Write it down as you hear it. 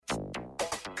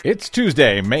It's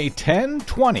Tuesday, May 10,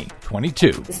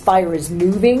 2022. This fire is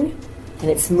moving, and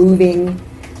it's moving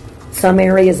some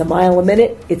areas a mile a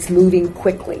minute. It's moving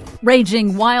quickly.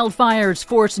 Raging wildfires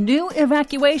force new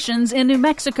evacuations in New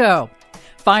Mexico.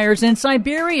 Fires in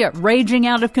Siberia raging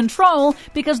out of control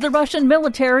because the Russian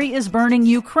military is burning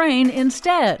Ukraine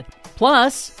instead.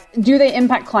 Plus, do they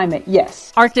impact climate?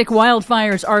 Yes. Arctic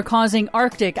wildfires are causing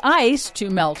Arctic ice to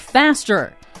melt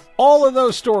faster. All of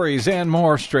those stories and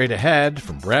more straight ahead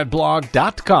from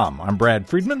BradBlog.com. I'm Brad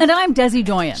Friedman. And I'm Desi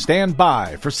Doyen. Stand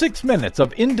by for 6 minutes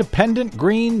of independent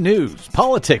green news,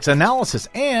 politics, analysis,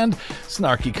 and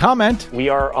snarky comment. We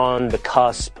are on the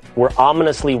cusp. We're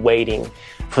ominously waiting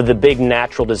for the big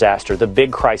natural disaster, the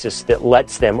big crisis that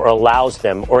lets them or allows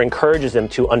them or encourages them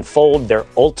to unfold their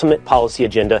ultimate policy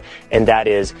agenda, and that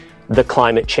is the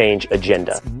climate change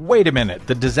agenda. Wait a minute.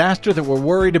 The disaster that we're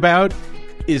worried about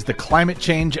is the climate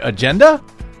change agenda?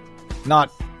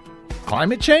 Not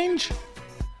climate change?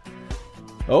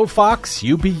 Oh, Fox,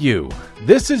 you be you.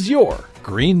 This is your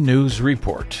Green News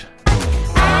Report.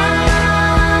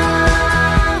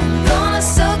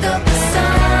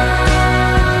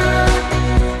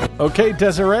 Okay,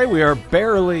 Desiree, we are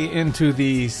barely into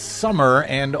the summer,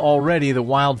 and already the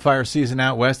wildfire season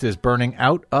out west is burning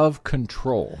out of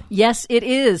control. Yes, it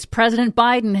is. President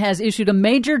Biden has issued a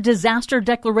major disaster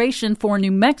declaration for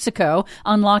New Mexico,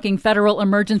 unlocking federal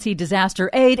emergency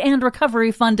disaster aid and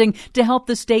recovery funding to help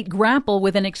the state grapple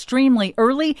with an extremely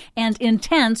early and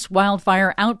intense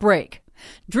wildfire outbreak.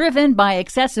 Driven by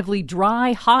excessively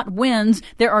dry, hot winds,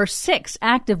 there are 6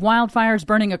 active wildfires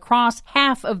burning across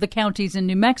half of the counties in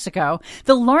New Mexico.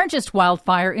 The largest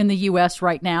wildfire in the U.S.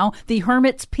 right now, the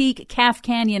Hermit's Peak Calf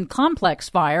Canyon Complex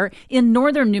fire in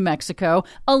northern New Mexico,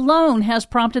 alone has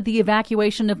prompted the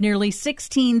evacuation of nearly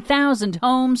 16,000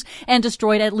 homes and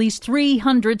destroyed at least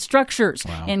 300 structures,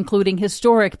 including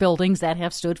historic buildings that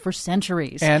have stood for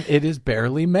centuries. And it is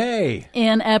barely May.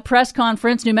 In a press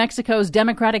conference, New Mexico's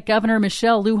Democratic Governor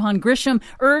Michelle Lujan Grisham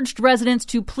urged residents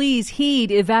to please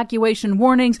heed evacuation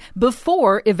warnings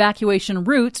before evacuation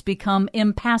routes become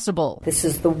impassable. This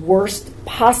is the worst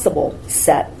possible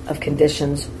set of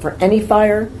conditions for any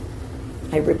fire.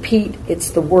 I repeat,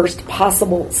 it's the worst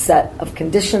possible set of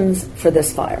conditions for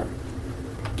this fire.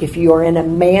 If you're in a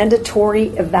mandatory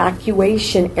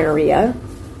evacuation area,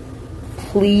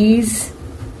 please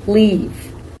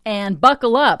leave. And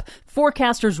buckle up.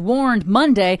 Forecasters warned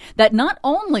Monday that not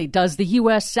only does the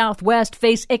U.S. Southwest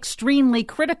face extremely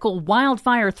critical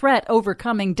wildfire threat over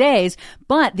coming days,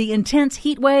 but the intense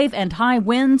heat wave and high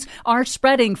winds are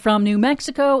spreading from New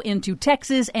Mexico into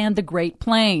Texas and the Great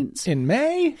Plains. In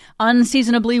May?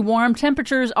 Unseasonably warm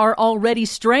temperatures are already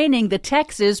straining the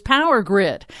Texas power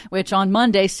grid, which on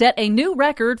Monday set a new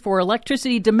record for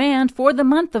electricity demand for the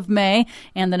month of May,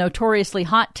 and the notoriously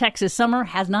hot Texas summer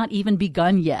has not even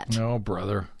begun yet. Oh,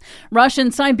 brother.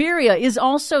 Russian Siberia is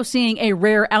also seeing a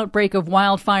rare outbreak of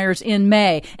wildfires in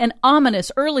May, an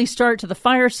ominous early start to the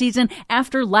fire season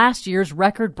after last year's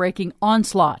record-breaking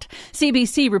onslaught.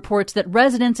 CBC reports that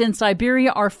residents in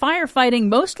Siberia are firefighting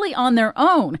mostly on their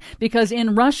own because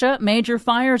in Russia, major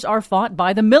fires are fought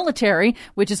by the military,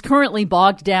 which is currently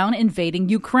bogged down invading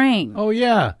Ukraine. Oh,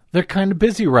 yeah. They're kind of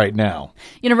busy right now.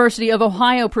 University of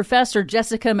Ohio professor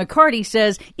Jessica McCarty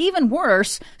says even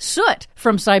worse, soot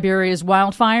from Siberia's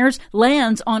wildfires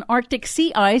lands on Arctic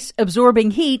sea ice,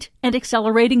 absorbing heat and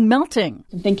accelerating melting.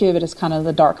 Think of it as kind of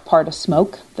the dark part of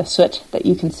smoke, the soot that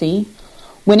you can see.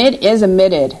 When it is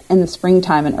emitted in the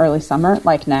springtime and early summer,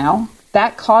 like now,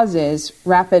 that causes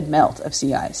rapid melt of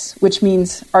sea ice, which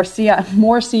means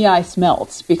more sea ice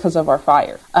melts because of our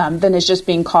fire than is just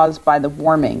being caused by the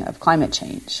warming of climate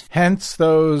change. Hence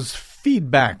those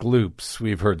feedback loops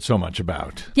we've heard so much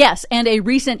about. Yes, and a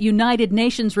recent United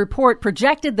Nations report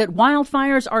projected that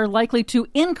wildfires are likely to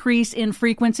increase in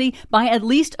frequency by at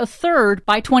least a third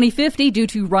by 2050 due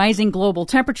to rising global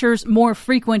temperatures, more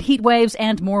frequent heat waves,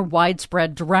 and more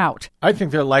widespread drought. I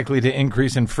think they're likely to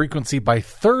increase in frequency by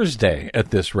Thursday at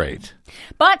this rate.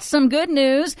 But some good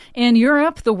news. In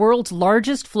Europe, the world's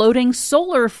largest floating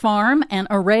solar farm, an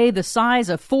array the size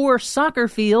of 4 soccer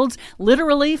fields,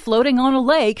 literally floating on a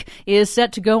lake, is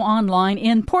set to go online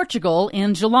in Portugal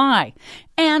in July.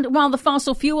 And while the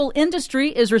fossil fuel industry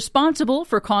is responsible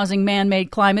for causing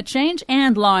man-made climate change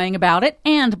and lying about it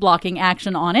and blocking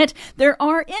action on it, there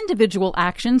are individual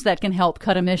actions that can help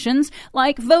cut emissions,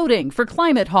 like voting for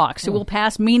climate hawks who will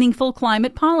pass meaningful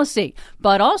climate policy.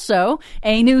 But also,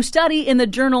 a new study in the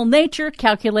journal Nature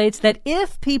calculates that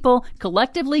if people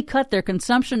collectively cut their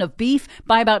consumption of beef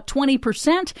by about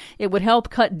 20%, it would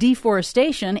help cut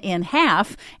deforestation in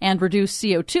half and reduce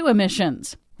CO2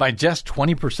 emissions. By just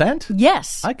 20%?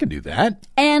 Yes. I can do that.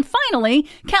 And finally,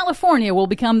 California will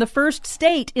become the first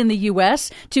state in the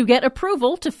U.S. to get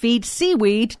approval to feed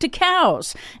seaweed to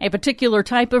cows. A particular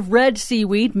type of red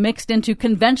seaweed mixed into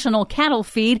conventional cattle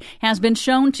feed has been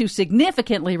shown to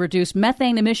significantly reduce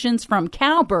methane emissions from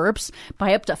cow burps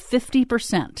by up to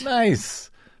 50%.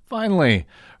 Nice. Finally.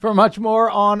 For much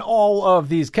more on all of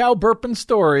these cow burping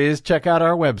stories, check out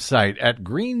our website at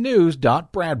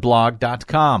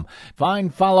greennews.bradblog.com.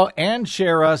 Find, follow, and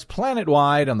share us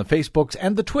planet-wide on the Facebooks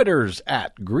and the Twitters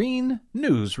at Green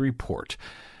News Report.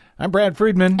 I'm Brad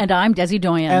Friedman. And I'm Desi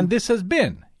Doyen. And this has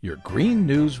been your Green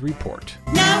News Report.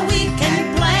 Now we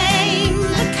can